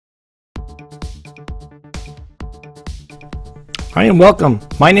Hi and welcome.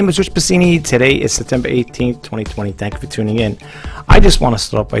 My name is Rich Pasini. Today is September 18th, 2020. Thank you for tuning in. I just want to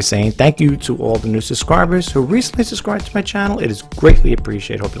start by saying thank you to all the new subscribers who recently subscribed to my channel. It is greatly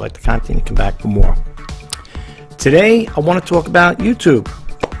appreciated. Hope you like the content and come back for more. Today, I want to talk about YouTube.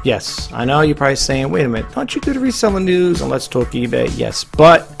 Yes, I know you're probably saying, wait a minute, don't you do the reseller news and let's talk eBay? Yes,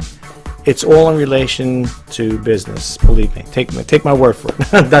 but it's all in relation to business. Believe me, take my word for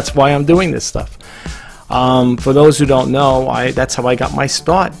it. That's why I'm doing this stuff. For those who don't know, that's how I got my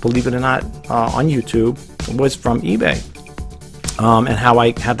start, believe it or not, on YouTube. It was from eBay, and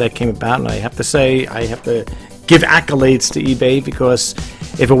how that came about. And I have to say, I have to give accolades to eBay, because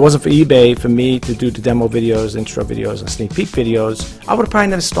if it wasn't for eBay, for me to do the demo videos, intro videos, and sneak peek videos, I would have probably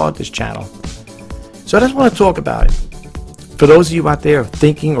never started this channel. So I just want to talk about it. For those of you out there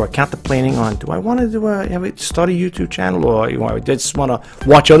thinking or contemplating on, do I want to start a YouTube channel, or I just want to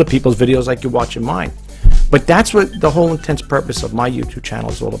watch other people's videos like you're watching mine? But that's what the whole intense purpose of my YouTube channel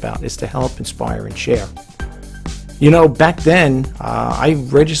is all about, is to help, inspire, and share. You know, back then, I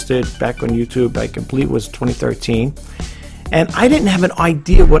registered back on YouTube, I believe it was 2013, and I didn't have an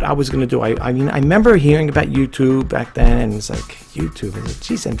idea what I was going to do. I mean, I remember hearing about YouTube back then, and it's like, YouTube, I said,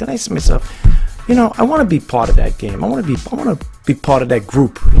 geez, and then I said to myself, you know, I want to be part of that game. I want to be part of that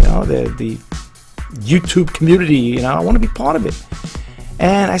group, you know, the YouTube community, you know, I want to be part of it.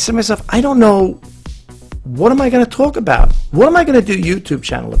 And I said to myself, I don't know, what am I going to talk about? What am I going to do a YouTube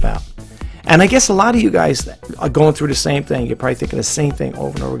channel about? And I guess a lot of you guys are going through the same thing. You're probably thinking the same thing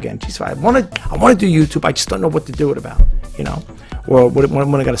over and over again. Geez, I want to do YouTube. I just don't know what to do it about, you know, or when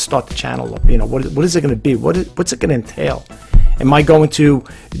am I going to start the channel up? You know, what is it going to be? What's it going to entail? Am I going to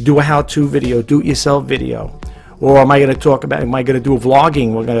do a how-to video, do-it-yourself video? Or am I going to talk about, am I going to do a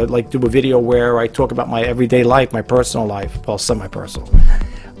vlogging? We're going to like do a video where I talk about my everyday life, my personal life, well, semi-personal.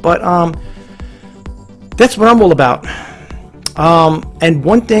 But that's what I'm all about. And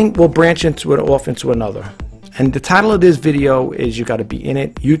one thing will branch into it off into another. And the title of this video is You Gotta Be In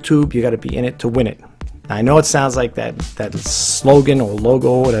It. YouTube, you gotta be in it to win it. Now, I know it sounds like that slogan or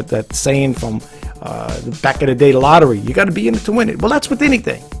logo, or that saying from back in the day, the lottery. You gotta be in it to win it. Well, that's with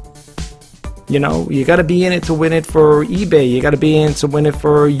anything. You know, you gotta be in it to win it for eBay. You gotta be in it to win it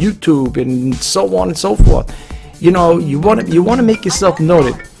for YouTube, and so on and so forth. You know, you wanna make yourself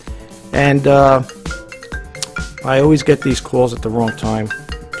noted. And I always get these calls at the wrong time,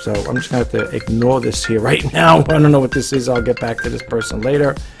 so I'm just going to have to ignore this here right now. I don't know what this is. I'll get back to this person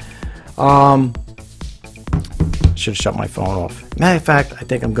later. Should have shut my phone off. Matter of fact, I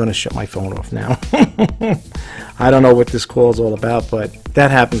think I'm going to shut my phone off now. I don't know what this call is all about, but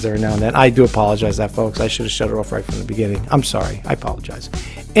that happens every now and then. I do apologize that, folks. I should have shut it off right from the beginning. I'm sorry. I apologize.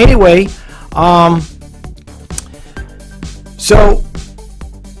 Anyway, so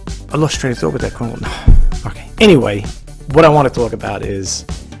I lost train of thought with that call. Okay. Anyway, what I want to talk about is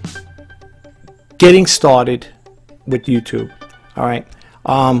getting started with YouTube. All right.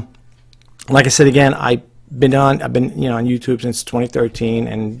 Like I said again, I've been on YouTube since 2013,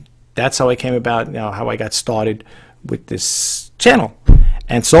 and that's how I came about. You know, how I got started with this channel.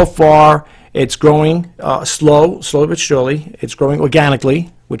 And so far, it's growing slow but surely. It's growing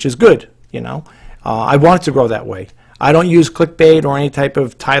organically, which is good. You know, I want it to grow that way. I don't use clickbait or any type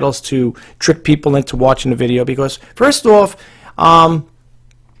of titles to trick people into watching the video, because first off, I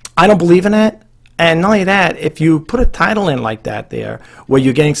don't believe in that. And not only that, if you put a title in like that there, where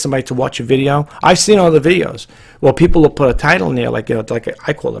you're getting somebody to watch a video, I've seen other videos. Well, people will put a title in there, like, you know,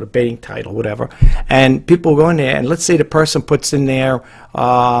 I call it a baiting title, whatever. And people go in there, and let's say the person puts in there,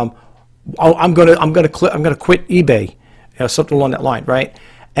 oh, I'm gonna quit eBay, you know, something along that line, right?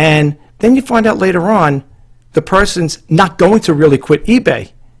 And then you find out later on, the person's not going to really quit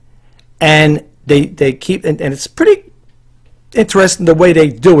eBay, and they keep, and it's pretty interesting the way they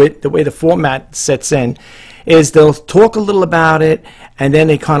do it, the way the format sets in, is they'll talk a little about it, and then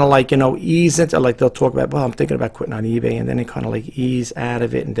they kind of like, you know, ease into, like, they'll talk about, well, I'm thinking about quitting on eBay, and then they kind of like ease out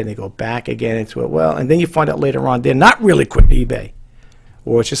of it, and then they go back again into it. Well, and then you find out later on they're not really quitting eBay,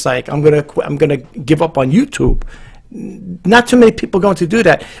 or it's just like, I'm gonna give up on YouTube. Not too many people are going to do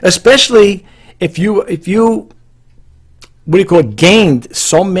that, especially if you what do you call it, gained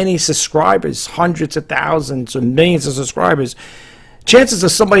so many subscribers, hundreds of thousands or millions of subscribers. Chances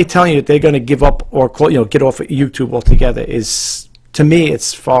of somebody telling you that they're going to give up or, you know, get off of YouTube altogether is, to me,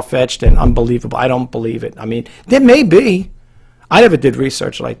 it's far-fetched and unbelievable. I don't believe it. I mean, there may be. I never did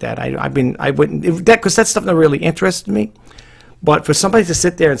research like that. I wouldn't, because that stuff never really interested me. But for somebody to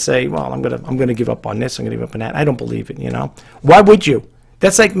sit there and say, well, I'm gonna give up on this, I'm gonna give up on that, I don't believe it. You know, why would you?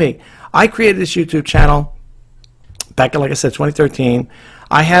 That's like me. I created this YouTube channel back in, like I said, 2013.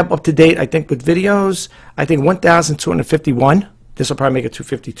 I have up to date, I think, with videos, I think 1,251. This will probably make it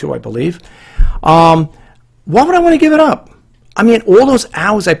 252, I believe. Why would I want to give it up? I mean, all those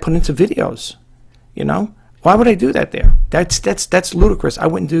hours I put into videos, you know, why would I do that there? That's ludicrous. I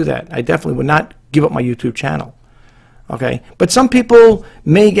wouldn't do that. I definitely would not give up my YouTube channel. Okay, but some people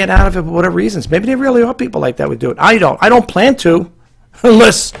may get out of it for whatever reasons. Maybe there really are people like that would do it. I don't plan to,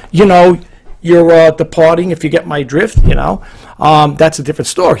 unless, you know, you're departing, if you get my drift, you know. That's a different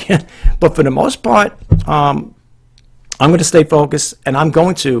story. But for the most part, I'm going to stay focused, and I'm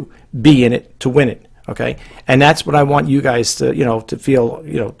going to be in it to win it. Okay, and that's what I want you guys to, you know, to feel,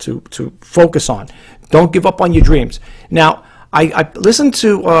 you know, to focus on. Don't give up on your dreams. Now, I listened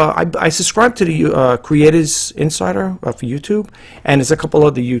to, I subscribe to the Creators Insider for YouTube, and there's a couple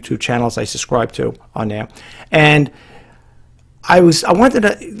other YouTube channels I subscribe to on there. And I wanted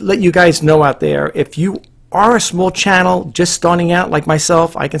to let you guys know out there, if you are a small channel just starting out like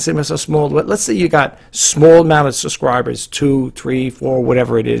myself, I consider myself small, but let's say you got small amount of subscribers, 2, 3, 4,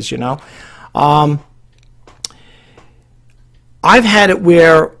 whatever it is, you know. I've had it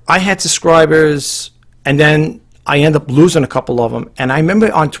where I had subscribers and then I end up losing a couple of them. And I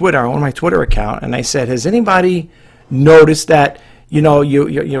remember on Twitter, on my Twitter account, and I said, has anybody noticed that, you know,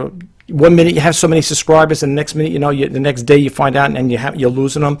 you 1 minute you have so many subscribers, and the next minute, you know, the next day you find out and you're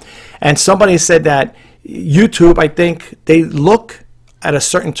losing them. And somebody said that YouTube, I think, they look at a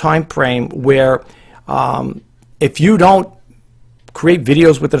certain time frame where if you don't create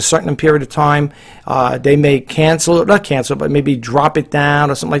videos within a certain period of time, they may cancel, not cancel, but maybe drop it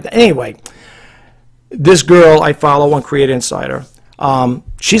down or something like that. Anyway, this girl I follow on Creator Insider,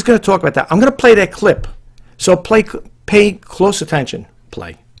 she's going to talk about that. I'm going to play that clip. So pay close attention.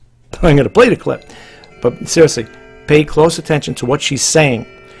 I'm going to play the clip. But seriously, pay close attention to what she's saying.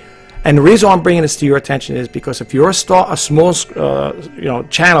 And the reason I'm bringing this to your attention is because if you're a small you know,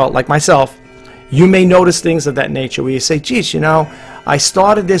 channel like myself, you may notice things of that nature where you say, geez, you know, I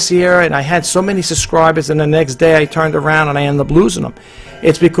started this year and I had so many subscribers, and the next day I turned around and I ended up losing them.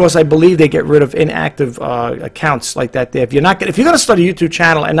 It's because I believe they get rid of inactive accounts like that there. If you're going to start a YouTube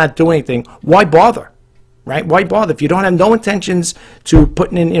channel and not do anything, why bother? Right? Why bother? If you don't have no intentions to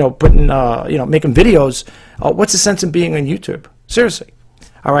making videos, what's the sense in being on YouTube? Seriously.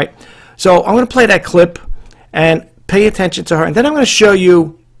 All right. So I'm going to play that clip and pay attention to her, and then I'm going to show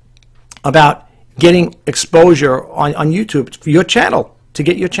you about getting exposure on YouTube for your channel, to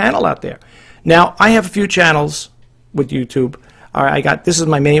get your channel out there. Now, I have a few channels with YouTube. All right, this is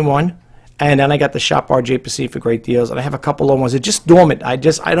my main one, and then I got the Shop RJPC for great deals, and I have a couple of ones that are just dormant. I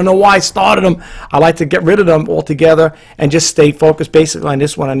don't know why I started them. I like to get rid of them altogether and just stay focused basically on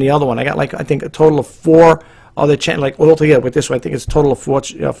this one and the other one. I got, like, I think a total of 4 other channels, like altogether with this one. I think it's a total of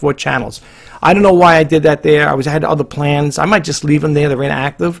 4 channels. I don't know why I did that there. I had other plans. I might just leave them there. They're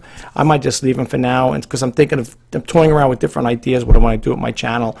inactive. I might just leave them for now, and because I'm toying around with different ideas what I want to do with my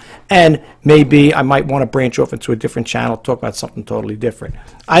channel, and maybe I might want to branch off into a different channel, talk about something totally different.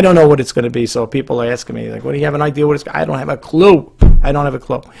 I don't know what it's going to be. So people are asking me, like, "What, do you have an idea what it's?" I don't have a clue. I don't have a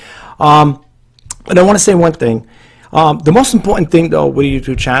clue. But I want to say one thing. The most important thing, though, with a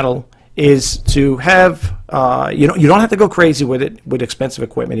YouTube channel is to have, you don't have to go crazy with it with expensive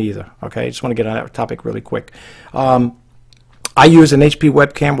equipment either. Okay, I just want to get on that topic really quick. I use an HP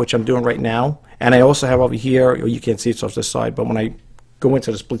webcam, which I'm doing right now, and I also have over here, you can't see it off this side, but when I go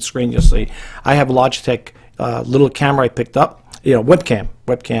into the split screen, you'll see I have a Logitech little camera I picked up,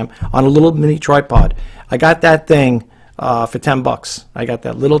 webcam on a little mini tripod. I got that thing for $10. I got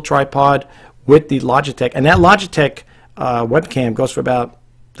that little tripod with the Logitech, and that Logitech webcam goes for about,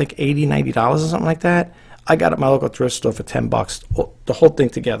 I think, $80, $90 or something like that. I got it at my local thrift store for $10. The whole thing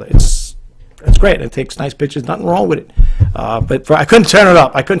together. It's great. It takes nice pictures. Nothing wrong with it. But I couldn't turn it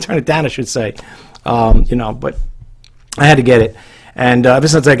up. I couldn't turn it down, I should say. But I had to get it. And ever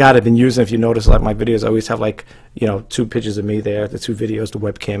since I got it, I've been using it. If you notice, like my videos, I always have, like, 2 pictures of me there, the 2 videos, the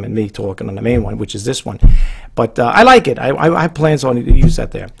webcam, and me talking on the main one, which is this one. But I like it. I have plans on to use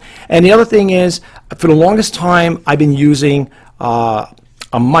that there. And the other thing is, for the longest time, I've been using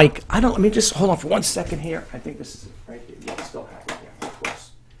a mic. Let me just hold on for 1 second here. I think this is it right here. Yeah, I still have it here, of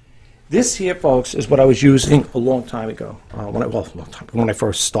course. This here, folks, is what I was using a long time ago. When I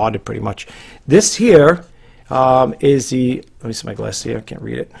first started, pretty much. This here is the, let me see my glass here. I can't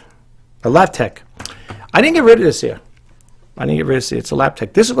read it. A LabTech. I didn't get rid of this here. It's a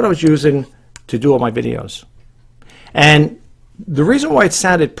LabTech. This is what I was using to do all my videos. And the reason why it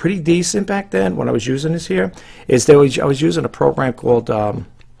sounded pretty decent back then when I was using this here is I was using a program called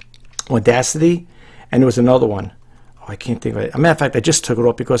Audacity, and there was another one. Oh, I can't think of it. As a matter of fact, I just took it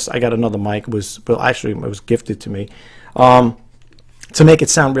off because I got another mic. It was gifted to me to make it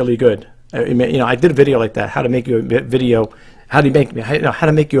sound really good. I did a video like that, how to make your video how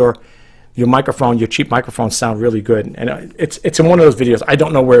to make your microphone, your cheap microphone, sound really good. And it's in one of those videos. I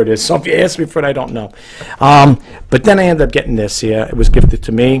don't know where it is, so if you ask me for it, I don't know. But then I ended up getting this here. It was gifted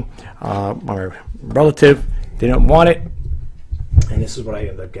to me, my relative. They didn't want it, and this is what I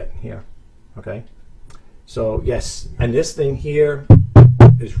ended up getting here. Okay, so yes, and this thing here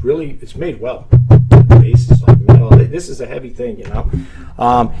is really, it's made well. The base is like metal. This is a heavy thing, you know.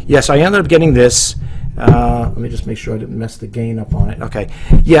 Yes, I ended up getting this. Let me just make sure I didn't mess the gain up on it. Okay,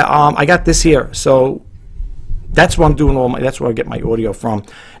 yeah, I got this here, so that's where I'm doing that's where I get my audio from.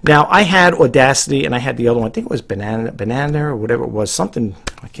 Now, I had Audacity, and I had the other one. I think it was Banana or whatever it was, something.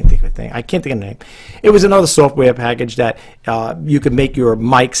 I can't think of a thing. I can't think of the name. It was another software package that you could make your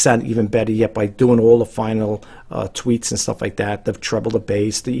mic sound even better yet by doing all the final tweets and stuff like that, the treble, the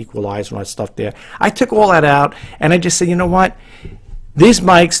bass, the equalizer, and all that stuff there. I took all that out, and I just said, you know what? These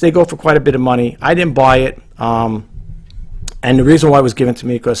mics, they go for quite a bit of money. I didn't buy it. And the reason why it was given to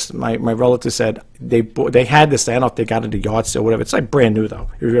me, because my relative said they had this. I don't know if they got it at a yard sale or whatever. It's like brand new, though.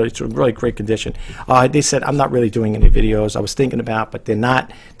 It's in really great condition. They said, I'm not really doing any videos. I was thinking about, but they're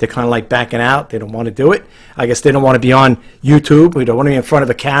not. They're kind of like backing out. They don't want to do it. I guess they don't want to be on YouTube. We don't want to be in front of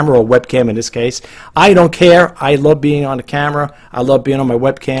a camera or webcam in this case. I don't care. I love being on the camera. I love being on my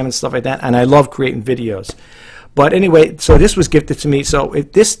webcam and stuff like that. And I love creating videos. But anyway, so this was gifted to me. So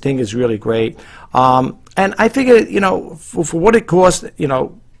this thing is really great. And I figured, you know, for what it cost, you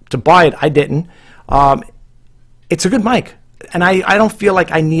know, to buy it, I didn't. It's a good mic. And I don't feel like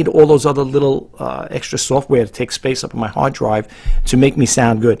I need all those other little extra software to take space up on my hard drive to make me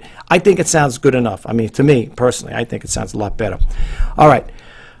sound good. I think it sounds good enough. I mean, to me, personally, I think it sounds a lot better. All right.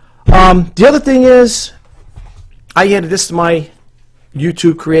 The other thing is, I added this to my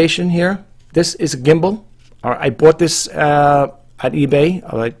YouTube creation here. This is a gimbal. I bought this at eBay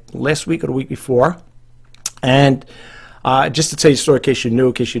like last week or the week before. And just to tell you a story in case you're new,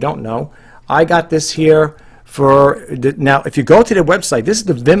 in case you don't know, I got this here for, now if you go to their website, this is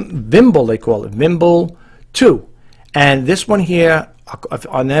the Vimble, they call it, Vimble 2. And this one here,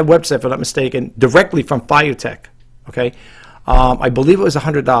 on their website, if I'm not mistaken, directly from Firetech, okay? I believe it was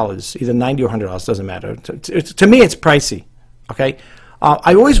 $100, either $90 or $100, doesn't matter. To me, it's pricey, okay?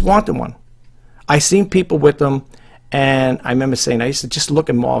 I always wanted one. I seen people with them, and I remember saying, I used to just look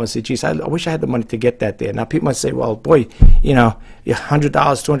at them all and say, geez, I wish I had the money to get that there. Now, people might say, well, boy, you know, $100,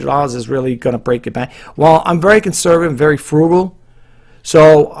 $200 is really going to break your bank. Well, I'm very conservative, very frugal.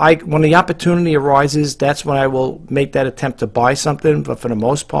 So when the opportunity arises, that's when I will make that attempt to buy something. But for the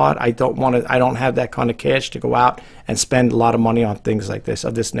most part, I don't have that kind of cash to go out and spend a lot of money on things like this,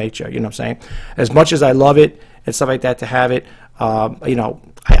 of this nature. You know what I'm saying? As much as I love it and stuff like that, to have it, you know,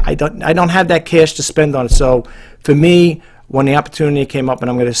 I don't have that cash to spend on it. So for me, when the opportunity came up, and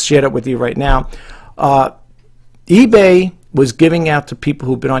I'm going to share it with you right now, eBay was giving out to people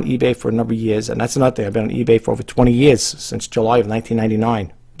who've been on eBay for a number of years, and that's another thing. I've been on eBay for over 20 years, since July of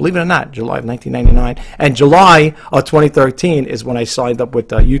 1999. Believe it or not, July of 1999. And July of 2013 is when I signed up with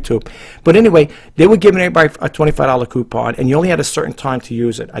YouTube. But anyway, they were giving everybody a $25 coupon, and you only had a certain time to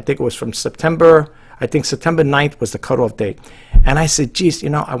use it. I think it was from September 9th was the cutoff date. And I said, geez, you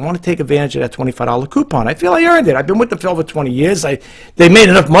know, I want to take advantage of that $25 coupon. I feel I earned it. I've been with them for over 20 years. They made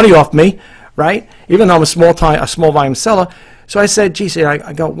enough money off me, right? Even though I'm a small volume seller. So I said, geez,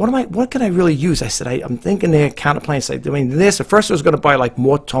 I go, what can I really use? I said, I'm thinking they're counterplans. I mean, this, at first I was going to buy like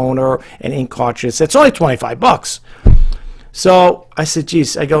more toner and ink cartridges. It's only $25. So I said,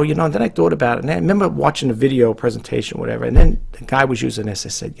 geez, I go, you know, and then I thought about it. And I remember watching the video presentation, whatever. And then the guy was using this. I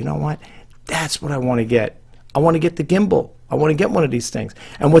said, you know what? That's what I want to get. I want to get the gimbal. I want to get one of these things.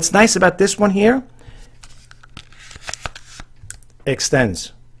 And what's nice about this one here, it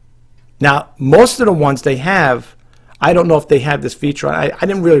extends. Now, most of the ones they have, I don't know if they have this feature. I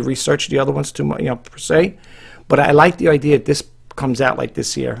didn't really research the other ones too much, you know, per se, but I like the idea that this comes out like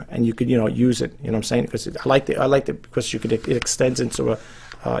this here, and you could, you know, use it. You know what I'm saying? Because I liked it because it extends into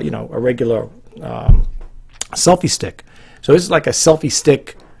a, you know, a regular selfie stick. So this is like a selfie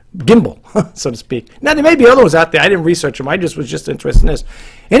stick gimbal, so to speak. Now, there may be other ones out there. I didn't research them. I was just interested in this.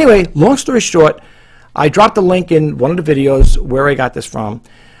 Anyway, long story short, I dropped a link in one of the videos where I got this from.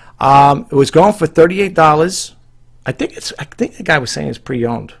 It was going for $38. I think the guy was saying it's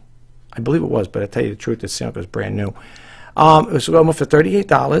pre-owned. I believe it was, but I tell you the truth, it was brand new. It was going for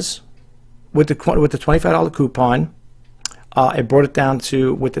 $38 with the $25 coupon. It brought it down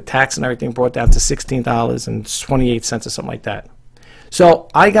to, with the tax and everything, brought it down to $16.28 or something like that. So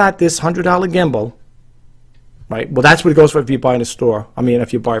I got this $100 gimbal, right? Well, that's what it goes for if you buy in a store. I mean,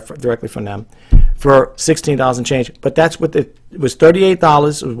 if you buy it directly from them, for $16 and change. But that's what it was.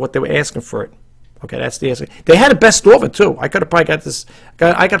 $38 was what they were asking for it. Okay, that's the asking. They had a best offer too. I could have probably got this.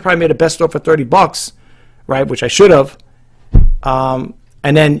 I could have probably made a best offer for $30, right? Which I should have, and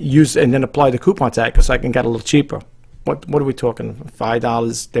then apply the coupon tag because I can get a little cheaper. What are we talking?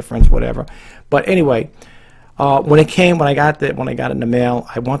 $5 difference, whatever. But anyway, when I got it in the mail,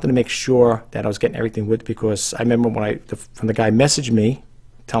 I wanted to make sure that I was getting everything with, because I remember when the guy messaged me,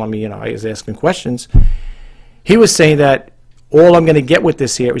 telling me, I was asking questions. He was saying that all I'm going to get with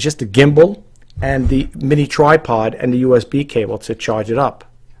this here is just the gimbal and the mini tripod and the USB cable to charge it up.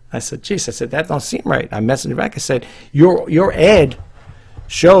 I said, geez, that don't seem right. I messaged him back. I said, your ad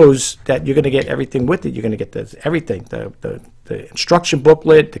shows that you're going to get everything with it. You're going to get everything, the instruction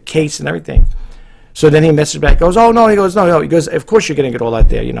booklet, the case, and everything. So then he messaged back, goes, oh, no. He goes, no. He goes, of course you're going to get all that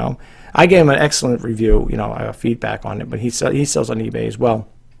there, I gave him an excellent review, feedback on it, but he sells on eBay as well.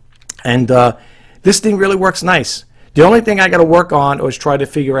 And this thing really works nice. The only thing I got to work on or try to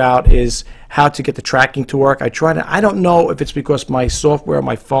figure out is how to get the tracking to work. I don't know if it's because my software on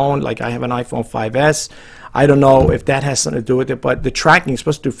my phone, like I have an iPhone 5S, I don't know if that has something to do with it, but the tracking is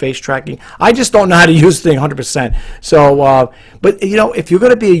supposed to do face tracking. I just don't know how to use the thing 100%. So, but if you're going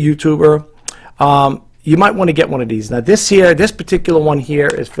to be a YouTuber, you might want to get one of these. Now this particular one here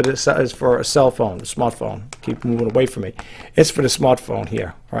is for a cell phone, a smartphone. Keep moving away from me. It's for the smartphone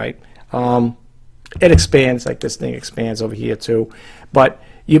here, right? It expands, like this thing expands over here too. But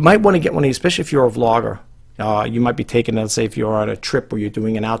you might want to get one of these, especially if you're a vlogger. You might be taking, let's say, if you're on a trip or you're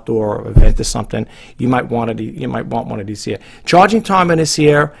doing an outdoor event or something, you might want one of these here. Charging time on this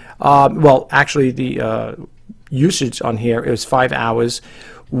here, well, actually the usage on here is 5 hours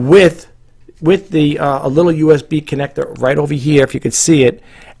with the a little USB connector right over here, if you could see it.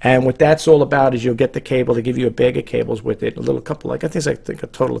 And what that's all about is you'll get the cable. They give you a bag of cables with it, a little couple, I think a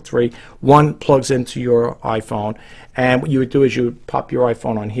total of 3. One plugs into your iPhone, and what you would do is you would pop your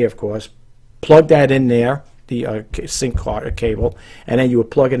iPhone on here, of course, plug that in there, the sync card or cable, and then you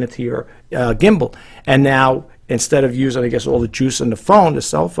would plug it into your gimbal. And now, instead of using, I guess, all the juice on the phone, the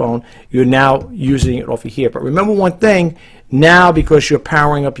cell phone, you're now using it off of here. But remember one thing, now because you're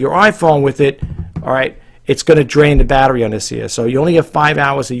powering up your iPhone with it, all right, it's going to drain the battery on this here. So you only have 5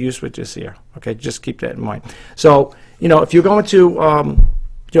 hours of use with this here. Okay, just keep that in mind. So, if you're going to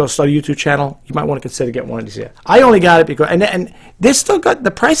start a YouTube channel, you might want to consider getting one of these here. I only got it because, and they're still good,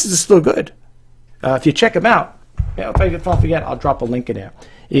 the prices are still good. If you check them out, if I forget, I'll drop a link in there.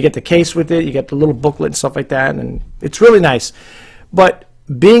 You get the case with it, you get the little booklet and stuff like that, and it's really nice. But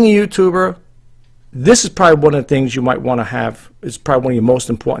being a YouTuber, this is probably one of the things you might want to have. It's probably one of your most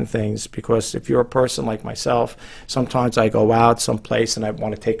important things, because if you're a person like myself, sometimes I go out someplace and I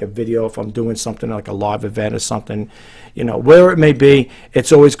want to take a video if I'm doing something like a live event or something, where it may be.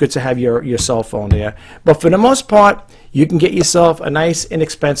 It's always good to have your cell phone there. But for the most part, you can get yourself a nice,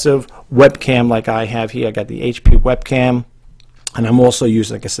 inexpensive webcam like I have here. I got the HP webcam, and I'm also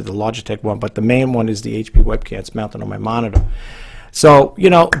using, like I said, the Logitech one, but the main one is the HP webcam. It's mounted on my monitor. So,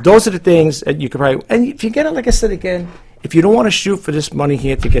 those are the things that you could probably, and if you get it, like I said again, if you don't want to shoot for this money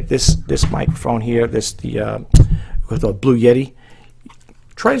here to get this microphone here, with the Blue Yeti,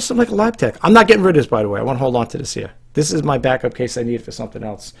 try something like a Logitech. I'm not getting rid of this, by the way. I want to hold on to this here. This is my backup case I need it for something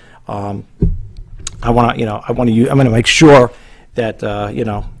else. I want to use. I'm going to make sure that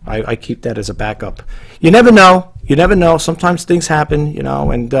I keep that as a backup. You never know. You never know. Sometimes things happen,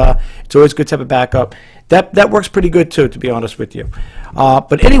 and it's always good to have a backup. That works pretty good too, to be honest with you.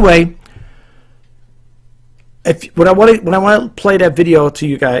 But anyway, when I want to play that video to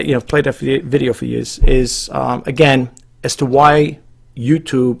you guys, play that video for you is again as to why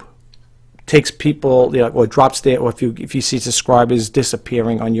YouTube takes people, or drops there, or if you see subscribers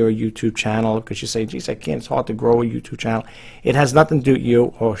disappearing on your YouTube channel because you say, geez, it's hard to grow a YouTube channel. It has nothing to do with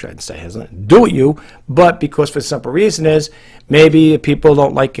you, or should I say it has nothing to do with you, but because for the simple reason is maybe people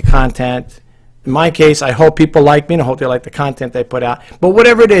don't like your content. In my case, I hope people like me, and I hope they like the content they put out. But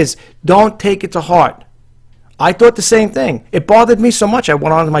whatever it is, don't take it to heart. I thought the same thing. It bothered me so much. I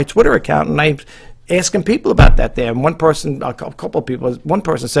went on to my Twitter account and I asking people about that there. And one person, a couple of people, one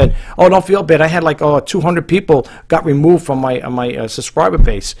person said, "Oh, don't feel bad. I had like 200 people got removed from my subscriber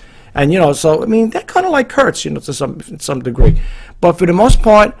base." And so I mean that kind of like hurts, to some degree. But for the most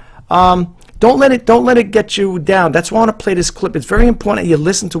part, don't let it get you down. That's why I want to play this clip. It's very important that you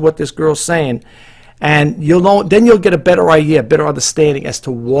listen to what this girl's saying, and you'll know. Then you'll get a better idea, better understanding as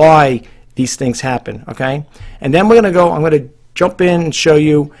to why these things happen. Okay, and then I'm going to jump in and show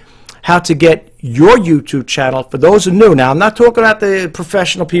you how to get your YouTube channel, for those who are new. Now, I'm not talking about the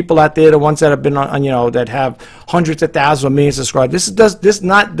professional people out there, the ones that have been on, that have hundreds of thousands or millions of subscribers. This is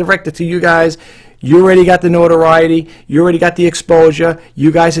not directed to you guys. You already got the notoriety. You already got the exposure.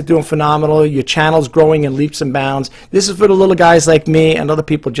 You guys are doing phenomenal. Your channel's growing in leaps and bounds. This is for the little guys like me and other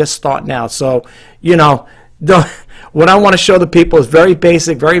people just starting out. So, what I want to show the people is very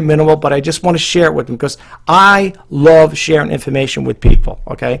basic, very minimal, but I just want to share it with them because I love sharing information with people,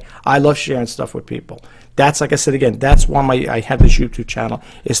 okay? I love sharing stuff with people. That's, like I said again, that's why I have this YouTube channel,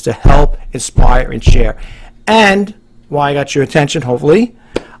 is to help, inspire, and share. And why I got your attention, hopefully,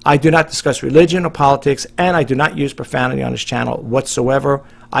 I do not discuss religion or politics, and I do not use profanity on this channel whatsoever.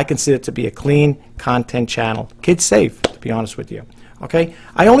 I consider it to be a clean content channel. Kids safe, to be honest with you. Okay?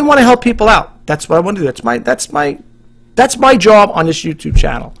 I only want to help people out. That's what I want to do. That's my job on this YouTube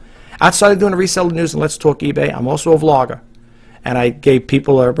channel. Outside of doing the reseller news and Let's Talk eBay, I'm also a vlogger. And I gave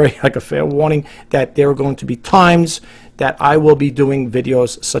people a fair warning that there are going to be times that I will be doing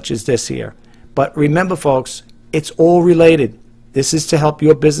videos such as this here. But remember, folks, it's all related. This is to help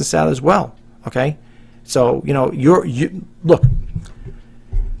your business out as well. Okay? So, look.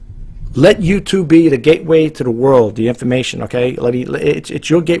 Let YouTube be the gateway to the world, the information, okay? It's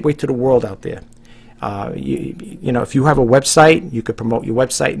your gateway to the world out there. If you have a website, you could promote your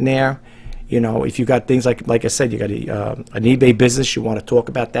website in there. If you got things like I said, you got an eBay business, you want to talk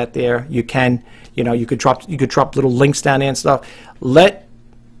about that there, you can. You could drop little links down there and stuff. Let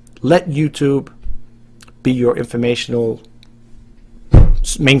YouTube be your informational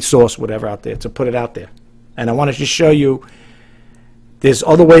main source, whatever out there, to put it out there. And I want to just show you. There's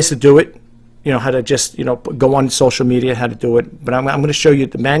other ways to do it, how to just, go on social media, how to do it. But I'm going to show you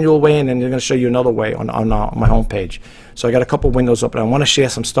the manual way, and then they're going to show you another way on my homepage. So I got a couple windows open. I want to share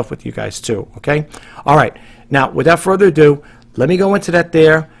some stuff with you guys too, okay? All right. Now, without further ado, let me go into that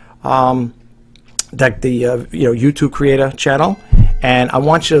there, YouTube creator channel, and I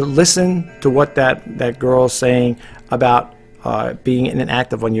want you to listen to what that girl is saying about being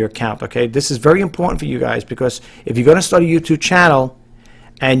inactive on your account, okay? This is very important for you guys because if you're going to start a YouTube channel,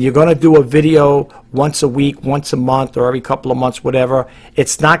 and you're going to do a video once a week, once a month, or every couple of months, whatever,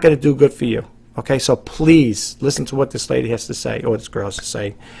 it's not going to do good for you. Okay, so please listen to what this lady has to say, or this girl has to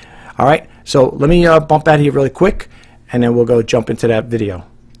say. All right, so let me bump out here really quick, and then we'll go jump into that video.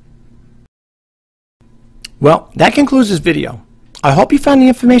 Well, that concludes this video. I hope you found the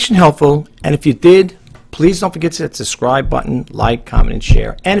information helpful, and if you did, please don't forget to hit the subscribe button, like, comment, and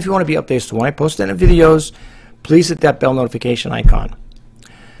share. And if you want to be updated to when I post any videos, please hit that bell notification icon.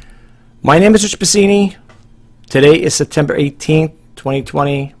 My name is Rich Pasini. Today is September 18th,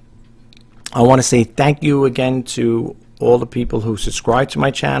 2020. I want to say thank you again to all the people who subscribe to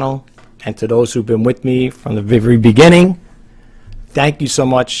my channel and to those who've been with me from the very beginning. Thank you so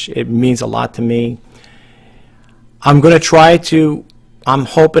much. It means a lot to me. I'm going to try to, I'm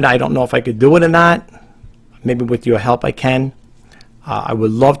hoping, I don't know if I could do it or not. Maybe with your help I can. I would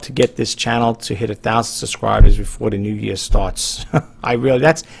love to get this channel to hit 1,000 subscribers before the new year starts. I really,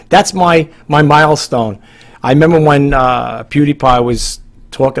 that's my milestone. I remember when PewDiePie was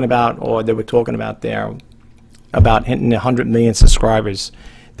talking about, or they were talking about there, about hitting 100 million subscribers.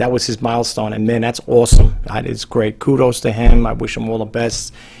 That was his milestone, and man, that's awesome. That is great. Kudos to him. I wish him all the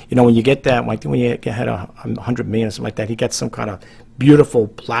best. When you get that, when you hit 100 million or something like that, he gets some kind of beautiful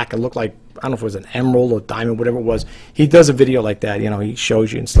plaque. It looked like, I don't know if it was an emerald or diamond, whatever it was. He does a video like that, he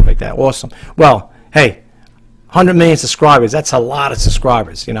shows you and stuff like that. Awesome. Well, hey, 100 million subscribers, that's a lot of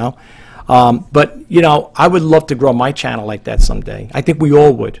subscribers, But, I would love to grow my channel like that someday. I think we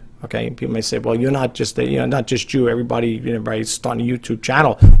all would, okay? People may say, well, you're not just, not just you. Everybody starting a YouTube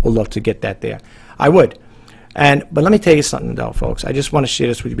channel would love to get that there. I would. But let me tell you something, though, folks. I just want to share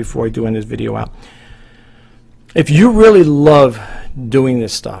this with you before I do end this video out. If you really love doing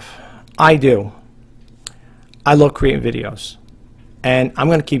this stuff, I do. I love creating videos, and I'm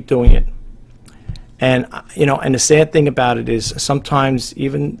going to keep doing it. And and the sad thing about it is sometimes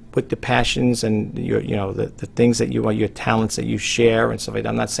even with the passions and the things that your talents that you share and stuff like that.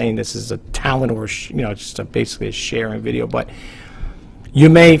 I'm not saying this is a talent or just basically a sharing video, but you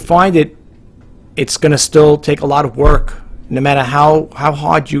may find it's going to still take a lot of work. No matter how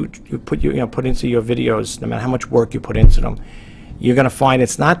hard you put into your videos, no matter how much work you put into them, you're going to find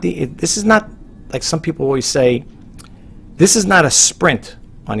it's not this is not, like some people always say, this is not a sprint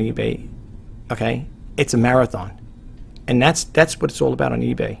on eBay, okay? It's a marathon. And that's what it's all about on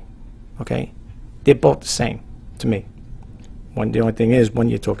eBay, okay? They're both the same to me. The only thing is, one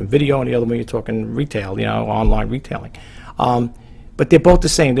you're talking video and the other one you're talking retail, online retailing. But they're both the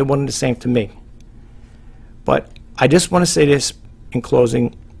same. They're one and the same to me. But I just want to say this in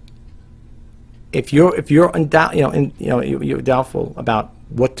closing. if you're you're doubtful about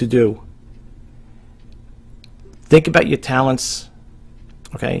what to do, think about your talents,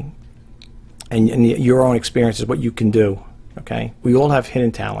 okay, and your own experiences, what you can do, okay. We all have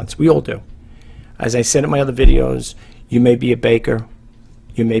hidden talents. We all do. As I said in my other videos, you may be a baker,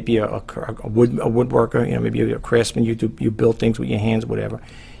 you may be a woodworker, you know, maybe you're a craftsman. You build things with your hands, whatever.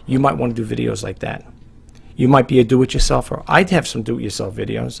 You might want to do videos like that. You might be a do-it-yourselfer. I'd have some do-it-yourself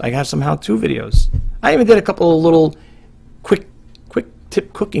videos. I have some how-to videos. I even did a couple of little quick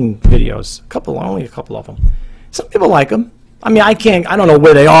tip cooking videos. Only a couple of them. Some people like them. I mean, I don't know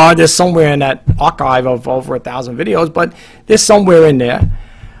where they are. They're somewhere in that archive of over 1,000 videos, but they're somewhere in there.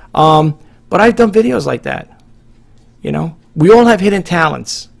 But I've done videos like that. You know, we all have hidden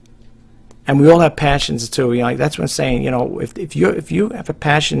talents, and we all have passions too. You know, like that's what I'm saying. You know, if you have a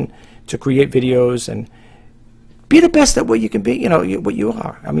passion to create videos and be the best at what you can be, you know, what you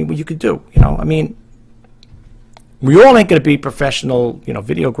are. I mean, what you could do. You know, I mean, we all ain't going to be professional, you know,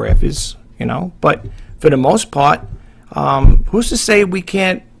 videographers. You know, but for the most part, who's to say we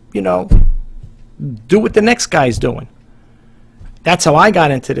can't, you know, do what the next guy's doing? That's how I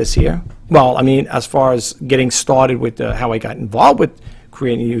got into this here. Well, I mean, as far as getting started with how I got involved with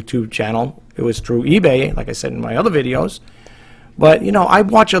creating a YouTube channel, it was through eBay, like I said in my other videos. But, you know, I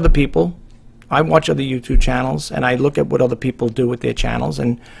watch other people. I watch other YouTube channels, and I look at what other people do with their channels,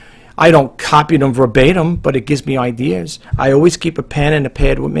 and I don't copy them verbatim, but it gives me ideas. I always keep a pen and a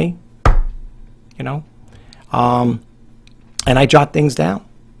pad with me, you know, and I jot things down.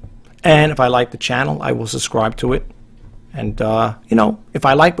 And if I like the channel, I will subscribe to it. And, you know, if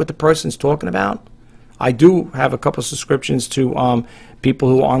I like what the person's talking about, I do have a couple of subscriptions to people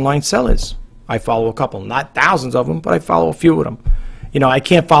who are online sellers. I follow a couple, not thousands of them, but I follow a few of them. You know, I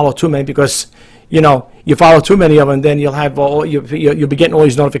can't follow too many because, you know, you follow too many of them, then you'll have you'll be getting all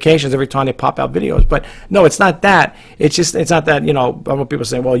these notifications every time they pop out videos. But no, it's not that. It's just, it's not that, you know, I want people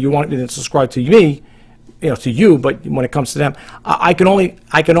saying, well, you want me to subscribe to me, you know, to you, but when it comes to them, I can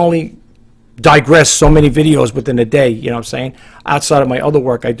only digress so many videos within a day, you know what I'm saying, outside of my other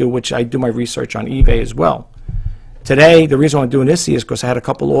work I do, which I do my research on eBay as well. Today, the reason I'm doing this is because I had a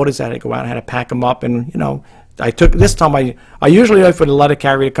couple orders. I had to go out and I had to pack them up, and, you know, I took this time. I usually wait for the letter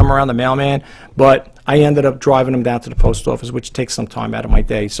carrier to come around, the mailman, but I ended up driving them down to the post office, which takes some time out of my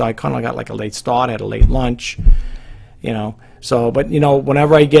day. So I kind of got like a late start, I had a late lunch, you know. So, but you know,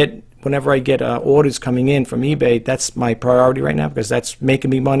 whenever I get orders coming in from eBay, that's my priority right now because that's making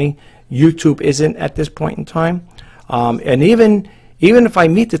me money. YouTube isn't at this point in time, and even if I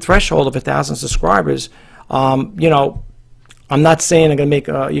meet the threshold of 1,000 subscribers, you know, I'm not saying you're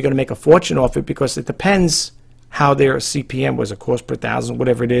going to make a fortune off it because it depends how their CPM was, a cost per thousand,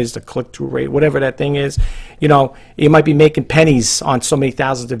 whatever it is, the click-through rate, whatever that thing is. You know, you might be making pennies on so many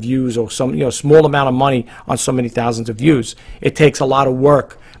thousands of views, or some, you know, small amount of money on so many thousands of views. It takes a lot of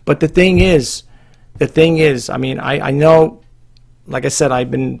work. But the thing is, I mean, I know, like I said,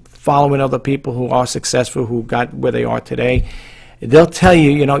 I've been following other people who are successful, who got where they are today. They'll tell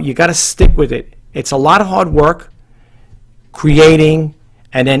you, you know, you got to stick with it. It's a lot of hard work, creating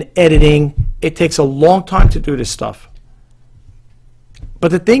and then editing. It takes a long time to do this stuff. But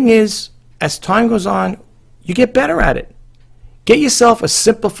the thing is, as time goes on, you get better at it. Get yourself a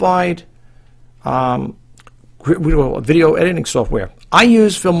simplified video editing software. I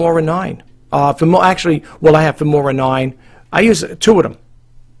use Filmora 9. Actually, well, I have Filmora 9. I use two of them.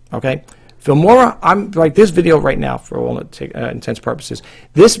 Okay, Filmora. I'm like this video right now, for all intents purposes.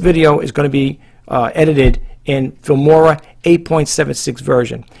 This video is going to be edited in Filmora 8.76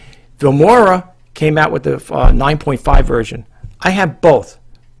 version. Filmora came out with the 9.5 version. I have both,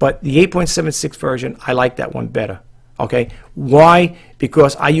 but the 8.76 version, I like that one better. Okay, why?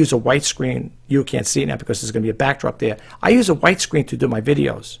 Because I use a white screen. You can't see it now because there's going to be a backdrop there. I use a white screen to do my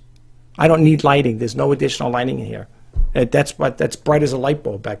videos. I don't need lighting. There's no additional lighting in here. That's bright as a light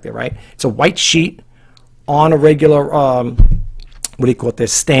bulb back there, right? It's a white sheet on a regular, what do you call it,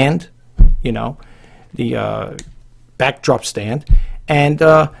 this stand, you know, the backdrop stand. And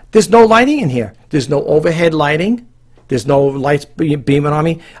there's no lighting in here. There's no overhead lighting. There's no lights beaming on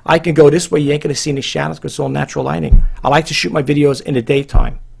me. I can go this way. You ain't going to see any shadows because it's all natural lighting. I like to shoot my videos in the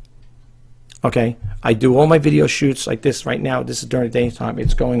daytime. Okay, I do all my video shoots like this right now. This is during the daytime.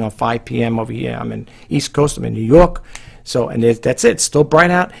 It's going on 5 p.m. over here. I'm in East Coast. I'm in New York. So, and that's it. It's still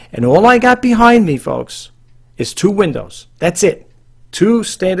bright out. And all I got behind me, folks, is two windows. That's it. Two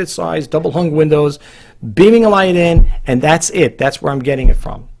standard size double hung windows, beaming a light in, and that's it. That's where I'm getting it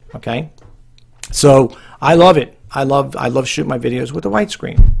from. Okay, so I love it. I love shooting my videos with a white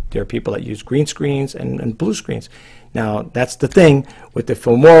screen. There are people that use green screens and blue screens. Now, that's the thing with the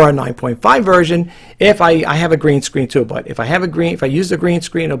Filmora 9.5 version. If I have a green screen too, but if I use the green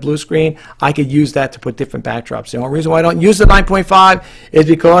screen or blue screen, I could use that to put different backdrops. The only reason why I don't use the 9.5 is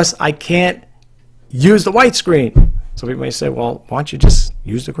because I can't use the white screen. So people may say, well, why don't you just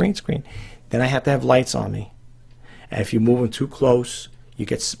use the green screen? Then I have to have lights on me. And if you move them too close, you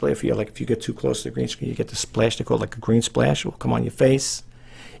get split. If you get too close to the green screen, you get the splash. They call it like a green splash. It will come on your face.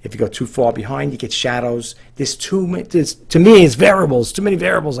 If you go too far behind, you get shadows. To me, it's variables. Too many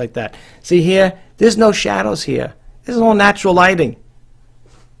variables like that. See here, there's no shadows here. There's no natural lighting.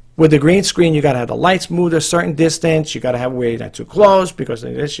 With the green screen, you got to have the lights moved a certain distance. You got to have where you're not too close, because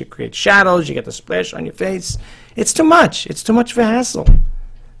of this you create shadows. You get the splash on your face. It's too much. It's too much of a hassle.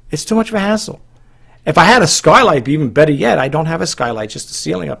 It's too much of a hassle. If I had a skylight, it'd be even better yet. I don't have a skylight, just the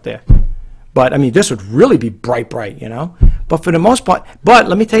ceiling up there. But I mean, this would really be bright, you know. But for the most part, but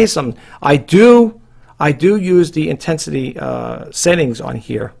let me tell you something. I do use the intensity settings on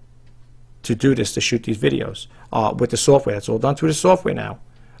here to do this, to shoot these videos with the software. That's all done through the software now.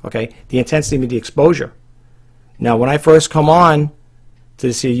 Okay, the intensity means the exposure. Now, when I first come on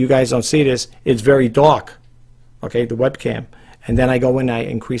to see, you guys don't see this, it's very dark. Okay, the webcam, and then I go in, I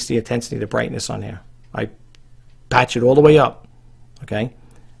increase the intensity, the brightness on here. I patch it all the way up. Okay,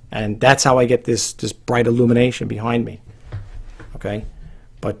 and that's how I get this bright illumination behind me. Okay,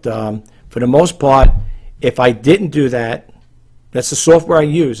 but for the most part, if I didn't do that, that's the software I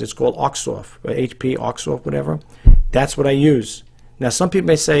use. It's called Oxsoft, or HP, Oxsoft, whatever. That's what I use. Now, some people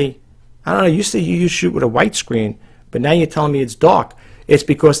may say, I don't know, you say you shoot with a white screen, but now you're telling me it's dark. It's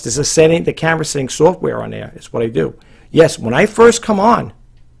because there's a setting, the camera setting software on there. It's what I do. Yes, when I first come on,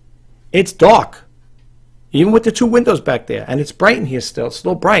 it's dark, even with the two windows back there, and it's bright in here still. It's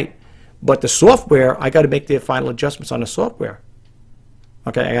still bright. But the software, I got to make the final adjustments on the software.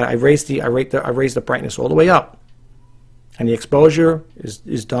 Okay, I raise the brightness all the way up, and the exposure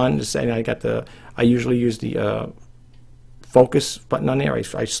is done. And I usually use the focus button on there.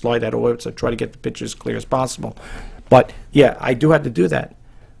 I slide that over to try to get the picture as clear as possible. But yeah, I do have to do that.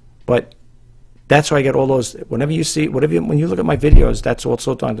 But that's why I get all those. Whenever you see, when you look at my videos, that's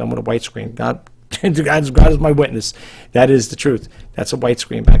also done with a white screen. God is my witness. That is the truth. That's a white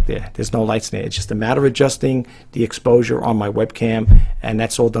screen back there. There's no lights in there. It's just a matter of adjusting the exposure on my webcam, and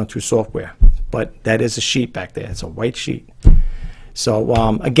that's all done through software. But that is a sheet back there. It's a white sheet. So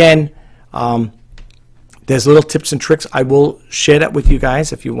again, there's little tips and tricks. I will share that with you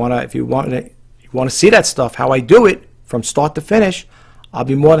guys if you want to see that stuff, how I do it from start to finish. I'll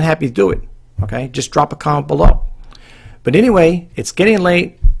be more than happy to do it. Okay, just drop a comment below. But anyway, it's getting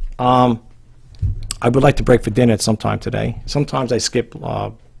late. I would like to break for dinner at some time today. Sometimes I skip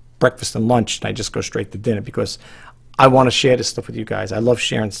breakfast and lunch, and I just go straight to dinner because I want to share this stuff with you guys. I love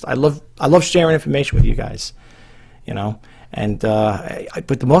sharing. I love sharing information with you guys. You know, and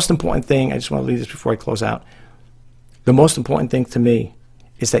but the most important thing, I just want to leave this before I close out. The most important thing to me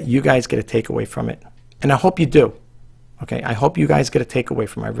is that you guys get a takeaway from it, and I hope you do. Okay, I hope you guys get a takeaway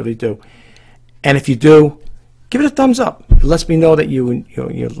from it. I really do. And if you do, give it a thumbs up. It lets me know that you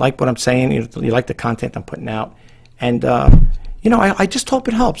like what I'm saying. You like the content I'm putting out. And, you know, I just hope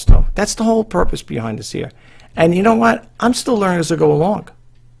it helps, though. That's the whole purpose behind this here. And you know what? I'm still learning as I go along.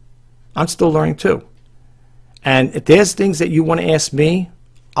 I'm still learning, too. And if there's things that you want to ask me,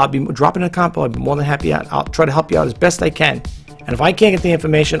 I'll be dropping a comment. I'll be more than happy. I'll try to help you out as best I can. And if I can't get the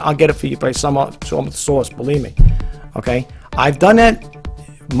information, I'll get it for you by some source, believe me. Okay? I've done that.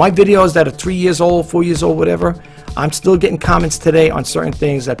 My videos that are 3 years old, 4 years old, whatever, I'm still getting comments today on certain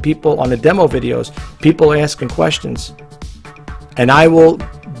things that people, on the demo videos, people are asking questions. And I will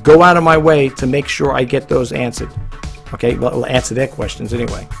go out of my way to make sure I get those answered. Okay? Well, answer their questions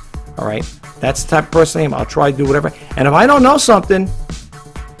anyway. All right? That's the type of person I am. I'll try to do whatever. And if I don't know something,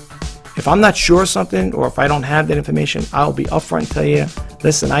 if I'm not sure of something, or if I don't have that information, I'll be upfront and tell you,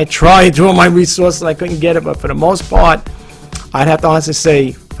 listen, I tried doing my resources, I couldn't get it, but for the most part, I'd have to honestly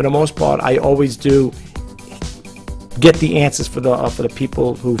say, for the most part, I always do get the answers for the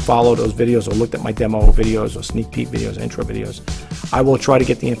people who follow those videos or looked at my demo videos or sneak peek videos, intro videos. I will try to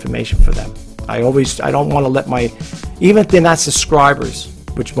get the information for them. I don't want to let even if they're not subscribers,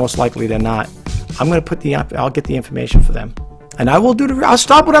 which most likely they're not, I'll get the information for them. And I'll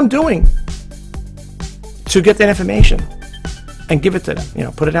stop what I'm doing to get that information and give it to them, you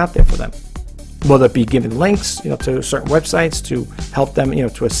know, put it out there for them. Whether it be giving links, you know, to certain websites to help them, you know,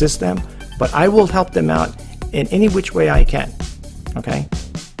 to assist them. But I will help them out in any which way I can. Okay?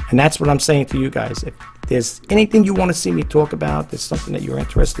 And that's what I'm saying to you guys. If there's anything you want to see me talk about, there's something that you're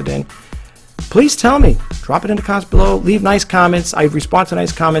interested in, please tell me. Drop it in the comments below. Leave nice comments. I respond to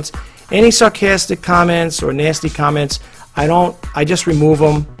nice comments. Any sarcastic comments or nasty comments, I just remove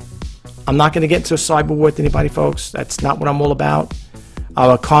them. I'm not going to get into a cyber war with anybody, folks. That's not what I'm all about.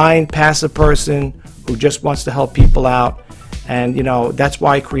 I'm a kind, passive person who just wants to help people out. And, you know, that's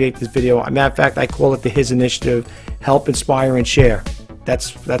why I create this video. As a matter of fact, I call it the His Initiative, Help, Inspire, and Share.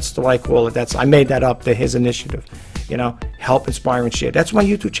 That's the way I call it. I made that up, the His Initiative. You know, help, inspire, and share. That's what my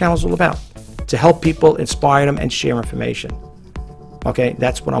YouTube channel is all about. To help people, inspire them, and share information. Okay,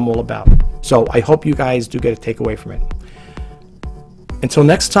 that's what I'm all about. So I hope you guys do get a takeaway from it. Until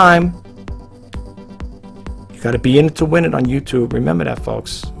next time, you got to be in it to win it on YouTube. Remember that,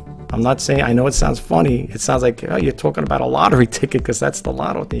 folks. I'm not saying, I know it sounds funny. It sounds like, oh, you're talking about a lottery ticket because that's the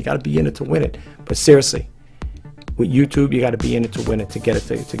lotto thing. You got to be in it to win it. But seriously, with YouTube, you got to be in it to win it, to get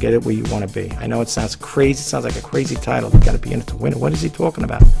it where you want to be. I know it sounds crazy. It sounds like a crazy title. You got to be in it to win it. What is he talking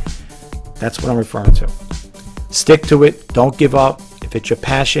about? That's what I'm referring to. Stick to it. Don't give up. If it's your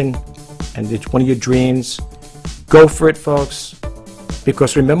passion and it's one of your dreams, go for it, folks.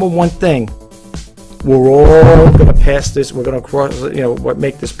 Because remember one thing. We're all going to pass this. We're going to cross, you know,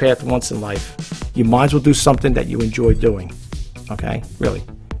 make this path once in life. You might as well do something that you enjoy doing. Okay? Really.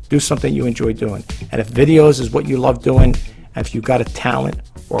 Do something you enjoy doing. And if videos is what you love doing, and if you've got a talent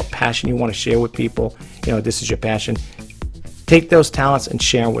or a passion you want to share with people, you know, this is your passion, take those talents and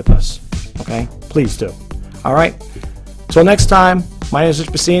share them with us. Okay? Please do. All right? Until next time, my name is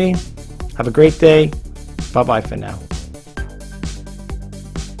Rich Pasini. Have a great day. Bye-bye for now.